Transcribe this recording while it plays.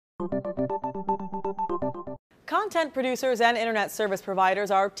Content producers and internet service providers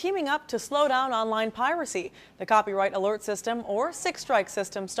are teaming up to slow down online piracy. The Copyright Alert System, or six-strike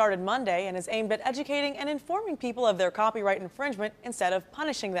system, started Monday and is aimed at educating and informing people of their copyright infringement instead of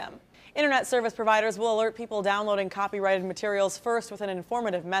punishing them. Internet service providers will alert people downloading copyrighted materials first with an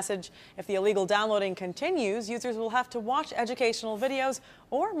informative message. If the illegal downloading continues, users will have to watch educational videos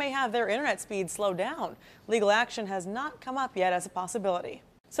or may have their internet speed slowed down. Legal action has not come up yet as a possibility.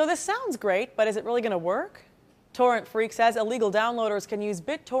 So this sounds great, but is it really going to work? Torrent Freak says illegal downloaders can use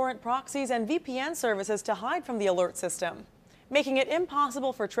BitTorrent proxies and VPN services to hide from the alert system, making it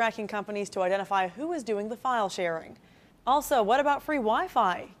impossible for tracking companies to identify who is doing the file sharing. Also, what about free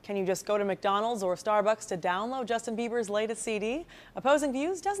Wi-Fi? Can you just go to McDonald's or Starbucks to download Justin Bieber's latest CD? Opposing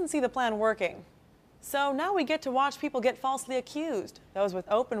Views doesn't see the plan working. So now we get to watch people get falsely accused. Those with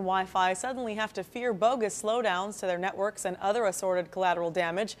open Wi-Fi suddenly have to fear bogus slowdowns to their networks and other assorted collateral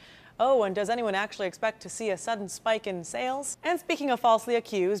damage. Oh, and does anyone actually expect to see a sudden spike in sales? And speaking of falsely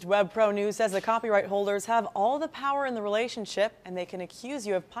accused, WebPro News says the copyright holders have all the power in the relationship and they can accuse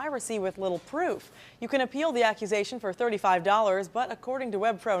you of piracy with little proof. You can appeal the accusation for $35, but according to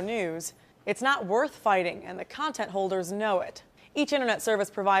WebPro News, it's not worth fighting and the content holders know it. Each internet service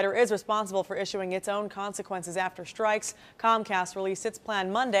provider is responsible for issuing its own consequences after strikes. Comcast released its plan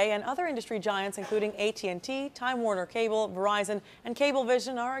Monday, and other industry giants including AT&T, Time Warner Cable, Verizon, and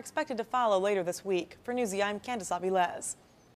Cablevision are expected to follow later this week. For Newsy, I'm Candace Avilés.